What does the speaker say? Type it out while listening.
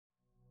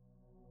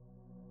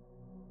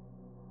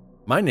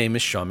My name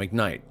is Sean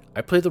McKnight.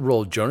 I play the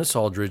role of Jonas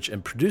Aldridge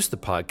and produce the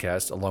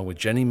podcast along with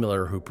Jenny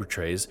Miller, who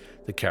portrays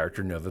the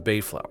character Nova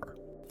Bayflower.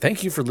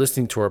 Thank you for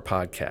listening to our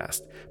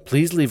podcast.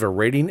 Please leave a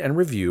rating and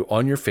review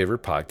on your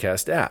favorite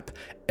podcast app.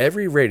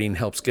 Every rating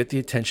helps get the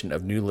attention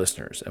of new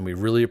listeners, and we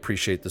really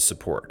appreciate the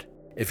support.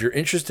 If you're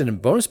interested in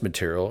bonus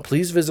material,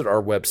 please visit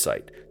our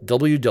website,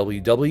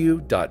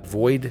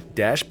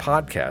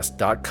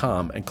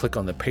 www.void-podcast.com, and click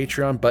on the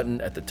Patreon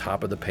button at the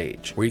top of the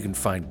page, where you can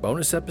find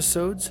bonus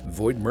episodes,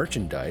 Void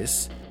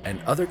merchandise, and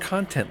other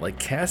content like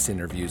cast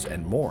interviews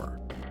and more.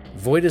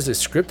 Void is a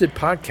scripted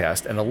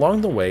podcast, and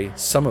along the way,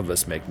 some of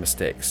us make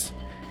mistakes.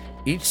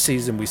 Each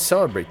season, we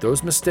celebrate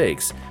those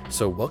mistakes,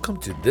 so welcome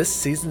to this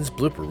season's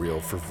blooper reel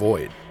for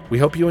Void. We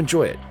hope you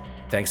enjoy it.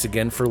 Thanks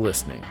again for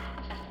listening.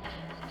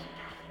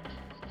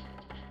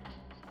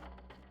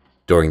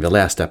 During the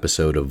last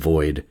episode of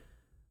Void,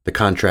 the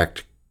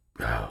contract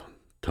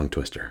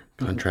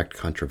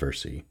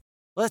controversy.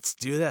 Let's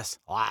do this.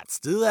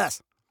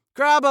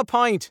 Grab a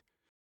pint.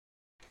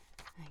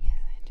 I guess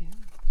I do.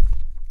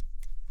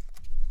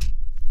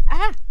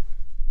 Ah!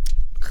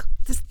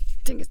 This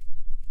thing is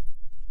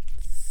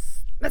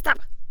messed up.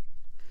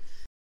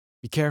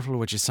 Be careful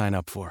what you sign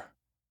up for.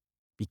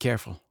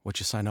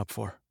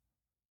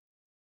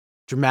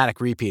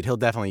 Dramatic repeat. He'll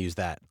definitely use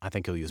that. I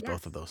think he'll use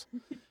both of those.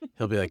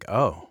 He'll be like,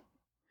 oh,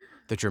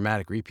 the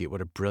dramatic repeat. What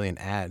a brilliant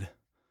ad.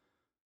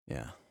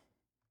 Yeah.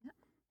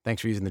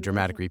 Thanks for using the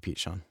dramatic repeat,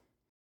 Sean.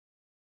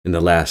 In the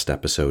last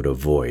episode of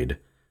Void,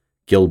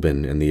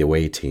 Gilbin and the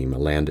away team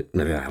landed... In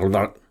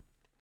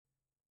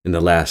the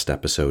last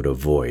episode of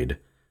Void,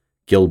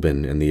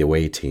 Gilbin and the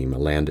away team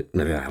landed...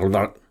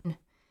 But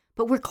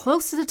we're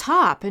close to the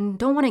top and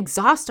don't want to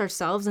exhaust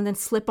ourselves and then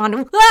slip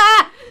onto...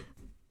 Ah!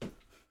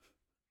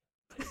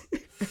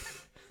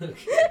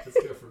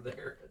 Let's go from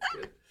there.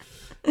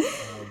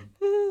 That's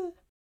good.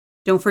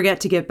 Don't forget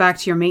to get back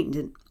to your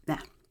maintenance.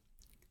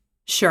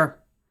 Sure.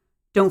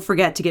 Don't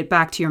forget to get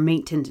back to your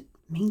maintenance.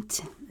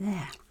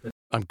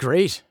 I'm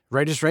great.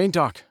 Right as rain,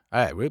 Doc.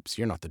 Whoops,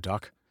 you're not the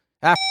Doc.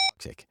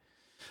 Sake.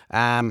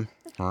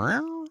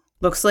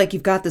 Looks like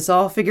you've got this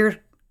all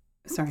figured...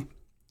 Sorry.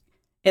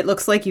 It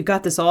looks like you've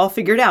got this all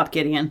figured out,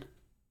 Gideon.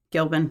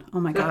 Gilbin. Oh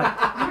my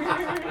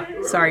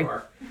God. Sorry.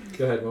 Go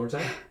ahead, one more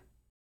time.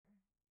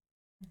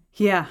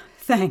 Yeah,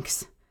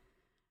 thanks.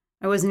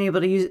 I wasn't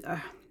able to use...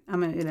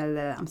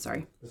 I'm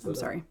sorry. That's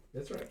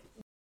right.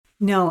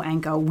 No,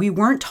 Anko, we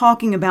weren't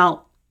talking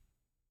about...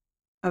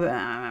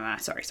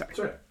 Sorry. That's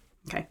right.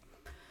 Okay.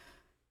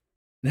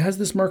 Has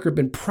this marker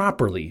been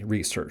properly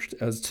researched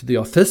as to the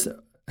office?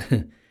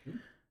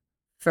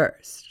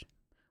 First,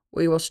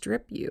 we will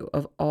strip you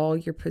of all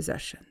your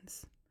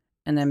possessions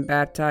and then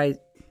baptize...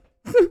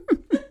 Big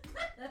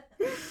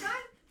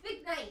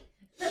night.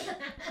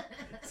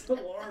 It's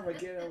alarm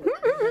again.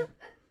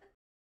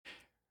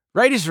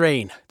 Right as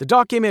rain. The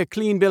Doc gave me a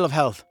clean bill of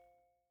health.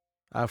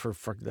 I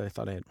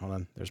thought I had... Hold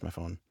on. There's my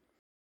phone.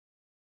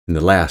 In the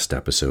last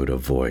episode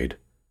of Void,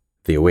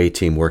 the away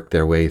team worked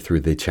their way through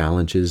the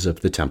challenges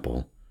of the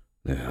temple.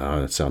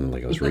 It sounded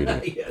like I was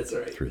reading. Yeah, that's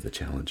right. Through the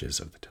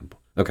challenges of the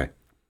temple. Okay.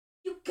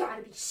 You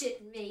gotta be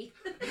shitting me.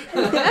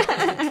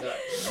 I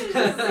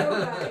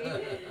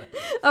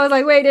was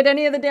like, wait, did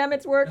any of the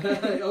damage work?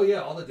 Oh, yeah,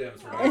 all the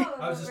damage work.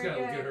 I was just going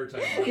to give her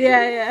time.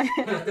 Yeah.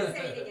 I'll have to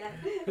say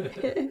it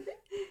again.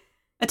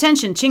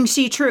 Attention,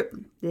 Qingxi troop.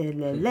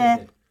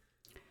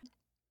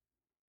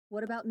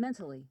 What about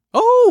mentally?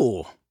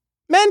 Oh,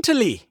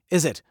 mentally,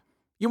 is it?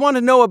 You want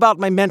to know about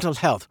my mental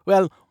health?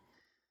 Well,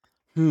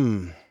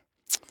 I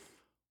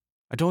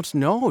don't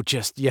know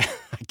just yet.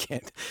 I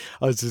can't.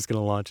 I was just going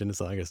to launch into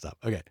something. I got to stop.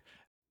 Okay.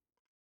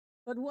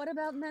 But what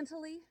about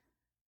mentally?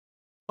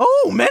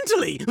 Oh,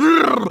 mentally!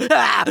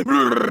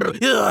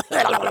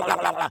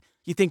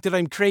 You think that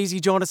I'm crazy,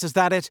 Jonas? Is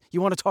that it?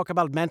 You want to talk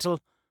about mental?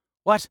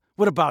 What?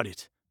 What about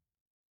it?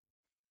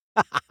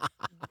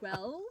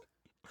 Well?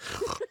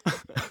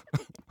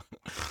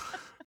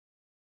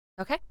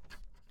 Okay.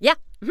 Yeah.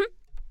 Mm-hmm.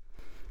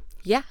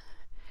 Yeah.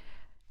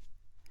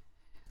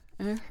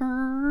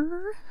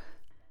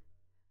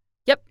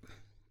 Yep.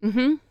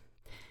 Mm-hmm.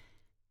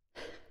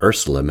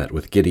 Ursula met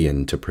with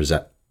Gideon to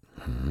present...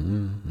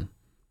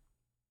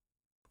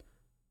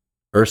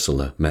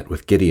 Ursula met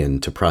with Gideon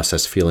to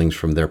process feelings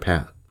from their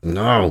past.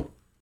 No!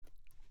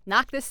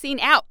 Knock this scene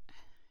out.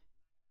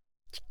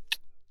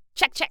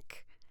 Check.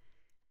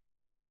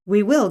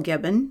 We will,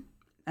 Gibbon.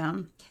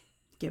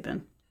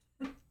 Gibbon.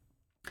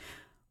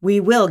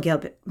 We will,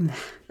 Gibbon.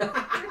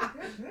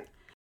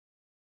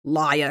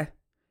 Liar,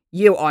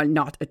 you are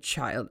not a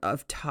child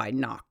of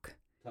Tynok.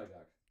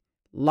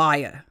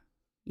 Liar,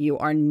 you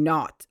are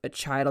not a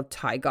child of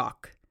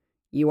Tygok.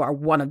 You are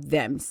one of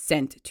them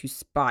sent to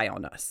spy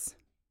on us.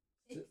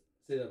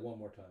 Say that one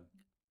more time.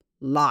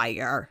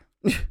 Liar.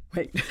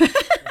 Wait.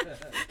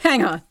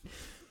 Hang on.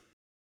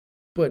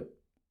 But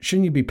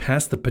shouldn't you be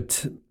past the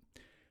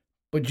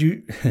But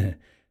you...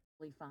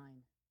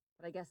 Fine.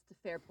 But I guess it's a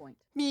fair point.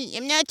 Me,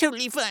 I'm not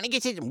totally fine. I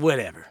guess it's...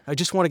 Whatever. I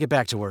just want to get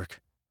back to work.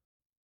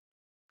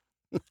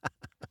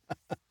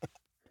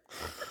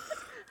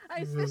 I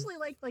especially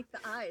like the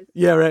eyes.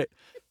 Yeah, right.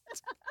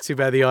 Too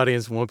bad the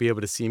audience won't be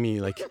able to see me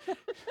like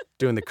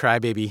doing the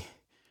crybaby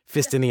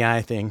fist in the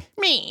eye thing.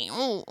 Me.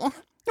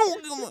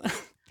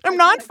 I'm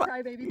not.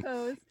 Crybaby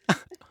pose.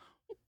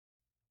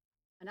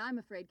 And I'm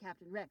afraid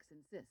Captain Rex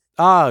insists.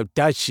 Oh,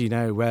 does she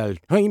now? Well,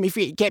 I'm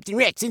afraid Captain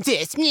Rex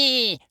insists.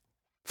 Me.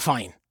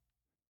 Fine.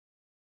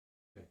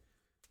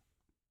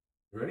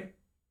 Ready?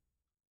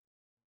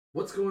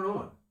 What's going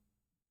on?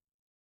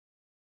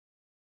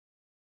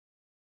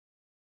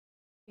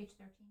 Page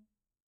 13.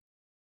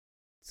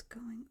 What's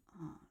going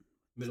on?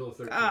 Middle of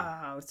 13.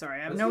 Oh, sorry.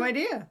 I have That's no good.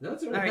 idea.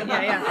 That's all All right.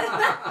 right, yeah.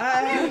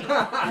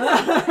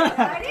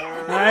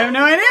 I have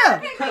no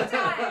idea.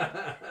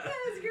 That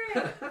was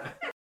great.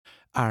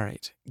 All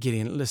right,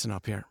 Gideon, listen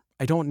up here.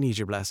 I don't need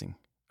your blessing,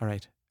 all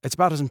right? It's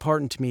about as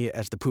important to me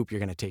as the poop you're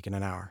going to take in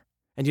an hour.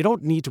 And you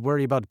don't need to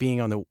worry about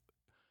being on the...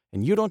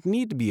 And you don't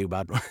need to be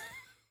about...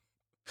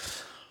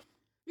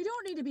 You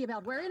don't need to be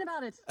about worrying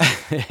about it.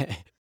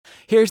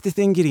 Here's the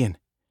thing, Gideon.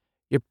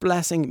 Your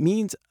blessing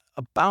means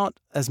about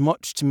as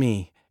much to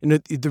me. And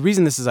the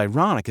reason this is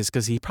ironic is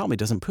because he probably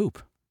doesn't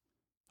poop.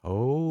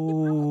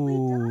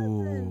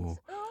 Oh,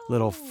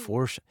 little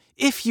force.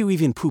 If you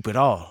even poop at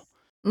all.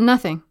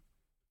 Nothing.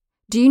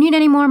 Do you need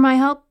any more of my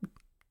help?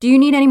 Do you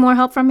need any more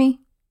help from me,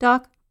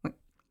 Doc? Wait.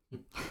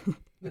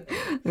 Let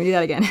me do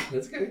that again.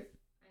 That's good.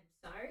 I'm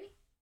sorry?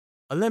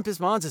 Olympus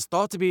Mons is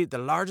thought to be the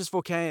largest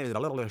volcano.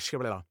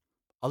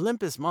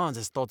 Olympus Mons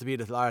is thought to be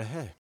the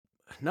largest.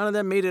 None of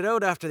them made it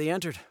out after they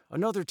entered.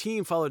 Another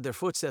team followed their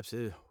footsteps.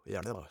 It's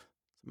a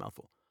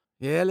mouthful.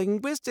 Yeah,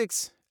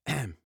 linguistics.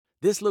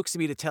 This looks to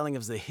be the telling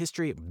of the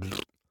history.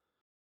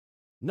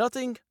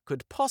 Nothing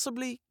could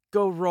possibly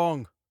go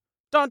wrong.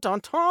 Dun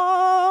dun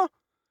dun!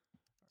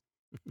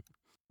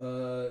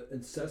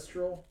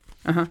 Ancestral?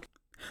 Uh-huh.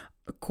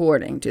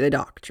 According to the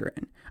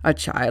doctrine, a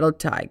child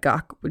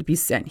Taigok would be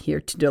sent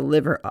here to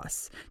deliver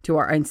us to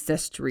our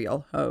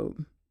ancestral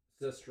home.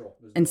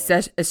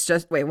 Ancestral. It's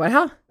just wait, what?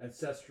 Huh?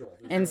 Ancestral.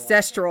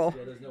 Ancestral.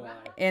 Yeah, there's no I.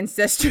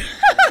 Ancestral.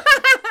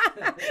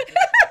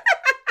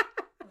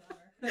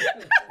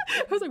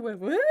 I was like, what?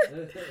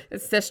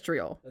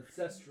 Ancestral.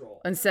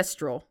 Ancestral.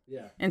 Ancestral.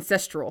 Yeah.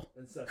 Ancestral.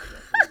 Ancestral.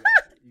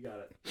 You got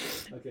it.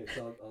 Okay,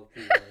 so I'll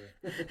keep going.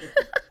 Okay,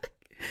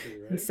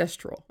 you ready?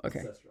 Ancestral. Okay.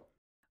 Ancestral.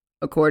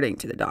 According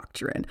to the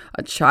doctrine,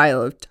 a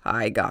child of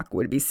Taigok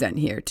would be sent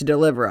here to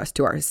deliver us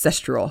to our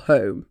ancestral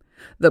home,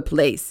 the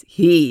place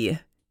he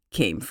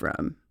came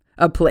from,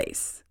 a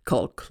place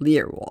called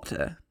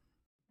Clearwater.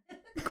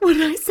 What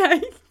did I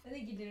say? I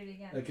think you did it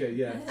again. Okay,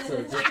 yeah.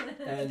 So just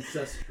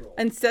ancestral.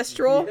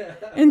 Ancestral? Yeah.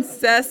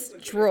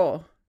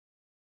 Ancestral.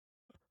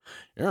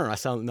 Yeah,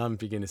 now I'm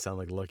beginning to sound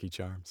like Lucky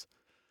Charms.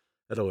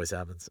 That always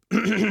happens.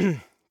 They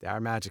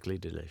are magically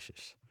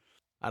delicious.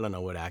 I don't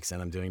know what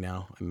accent I'm doing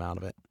now. I'm out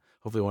of it.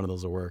 Hopefully one of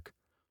those will work.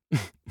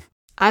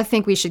 I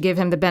think we should give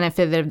him the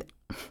benefit of...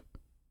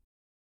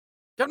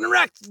 Captain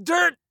Rex,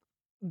 dirt!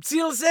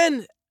 Seal us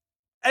in!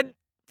 And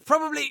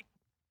probably...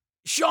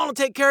 Sean will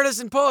take care of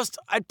this in post.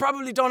 I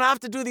probably don't have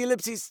to do the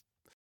ellipses.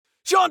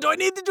 Sean, do I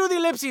need to do the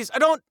ellipses? I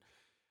don't...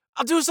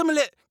 I'll do some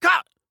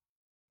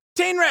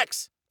Teen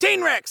Rex!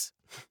 Teen Rex!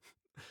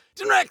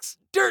 Teen Rex!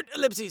 Dirt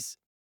ellipses!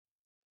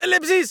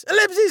 Ellipses!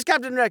 Ellipses,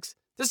 Captain Rex!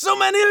 There's so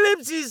many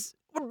ellipses!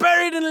 We're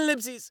buried in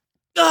ellipses!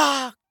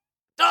 Ah!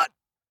 Dot!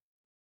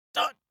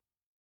 Dot!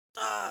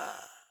 Dot!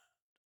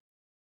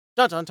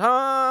 Dot! Dot!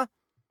 Dot!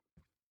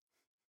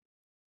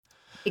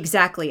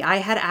 Exactly. I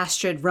had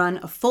Astrid run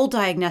a full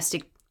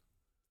diagnostic.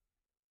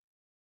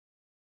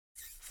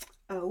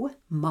 Oh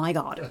my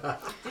God.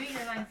 Do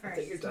your line first.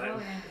 Take your time. Roll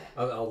it into it.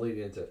 I'll lead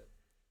you into it.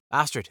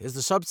 Astrid, is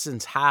the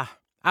substance hazardous?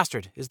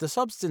 Astrid, is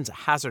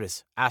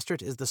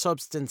the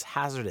substance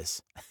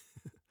hazardous?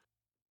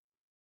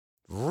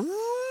 He'll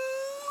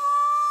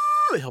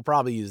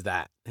probably use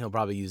that. He'll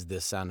probably use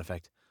this sound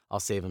effect. I'll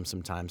save him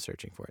some time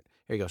searching for it.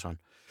 Here you go, Sean.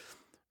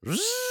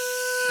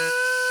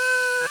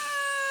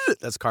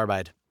 That's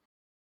carbide.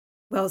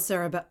 Well,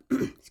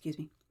 excuse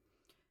me.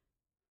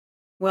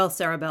 Well,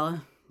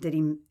 Sarabella, did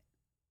he...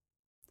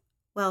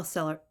 Well,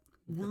 Oh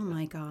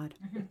my God.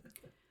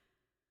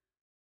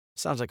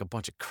 Sounds like a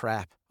bunch of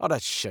crap. Oh,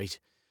 that's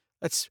shite.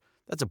 That's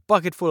a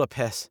bucket full of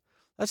piss.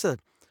 That's a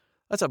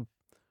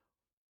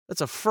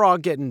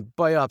frog getting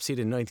biopsied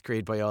in 9th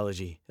grade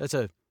biology. All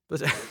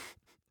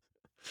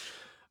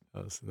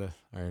right,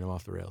 I'm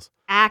off the rails.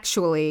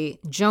 Actually,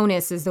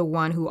 Jonas is the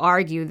one who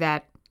argued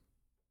that...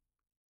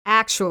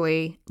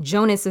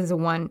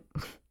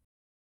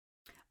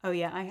 Oh,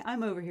 yeah,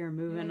 I'm over here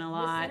moving a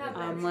lot. Listen up,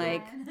 I'm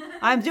everyone.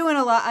 I'm doing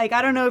a lot. Like,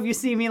 I don't know if you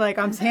see me, like,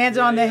 I'm hands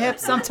on the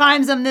hips.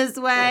 Sometimes I'm this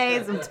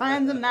way.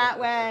 Sometimes I'm that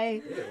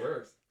way. Yeah, it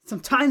works.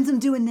 Sometimes I'm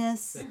doing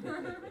this.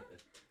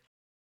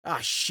 Ah,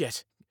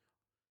 shit.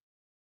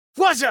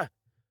 What's a...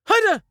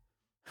 Hunter?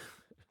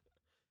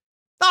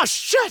 Oh,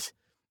 shit!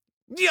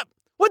 Yep.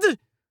 What the...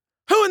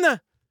 Who in the...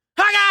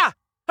 Haga!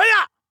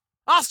 Hiya!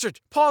 Astrid,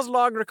 pause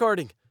log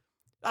recording.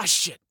 Ah,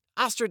 shit.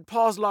 Astrid,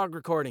 pause log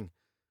recording.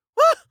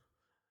 What?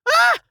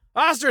 Ah!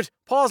 Astrid,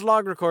 pause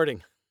log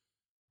recording.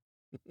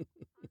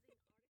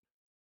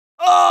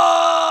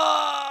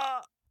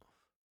 Ah!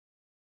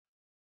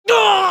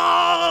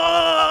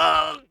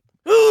 Ah!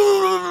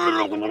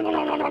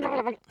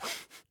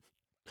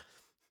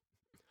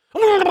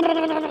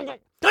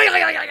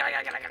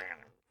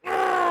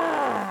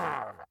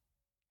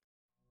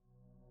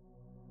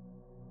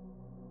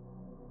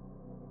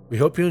 We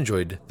hope you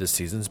enjoyed this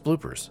season's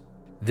bloopers.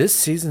 This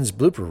season's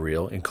blooper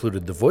reel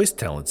included the voice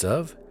talents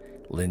of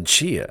Lynn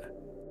Chia,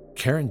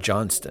 Karen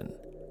Johnston,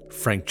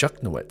 Frank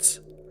Juchnowitz,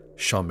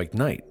 Sean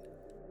McKnight,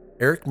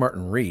 Eric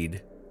Martin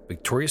Reed,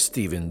 Victoria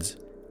Stevens,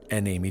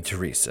 and Amy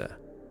Teresa.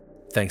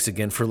 Thanks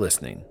again for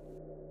listening.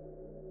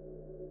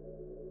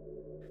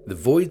 The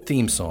Void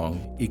theme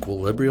song,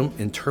 Equilibrium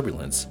in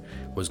Turbulence,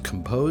 was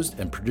composed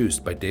and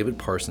produced by David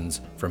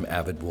Parsons from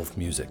Avid Wolf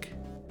Music.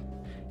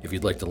 If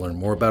you'd like to learn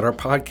more about our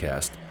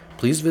podcast,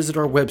 please visit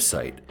our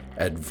website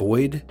at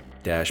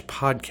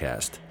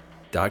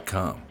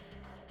void-podcast.com.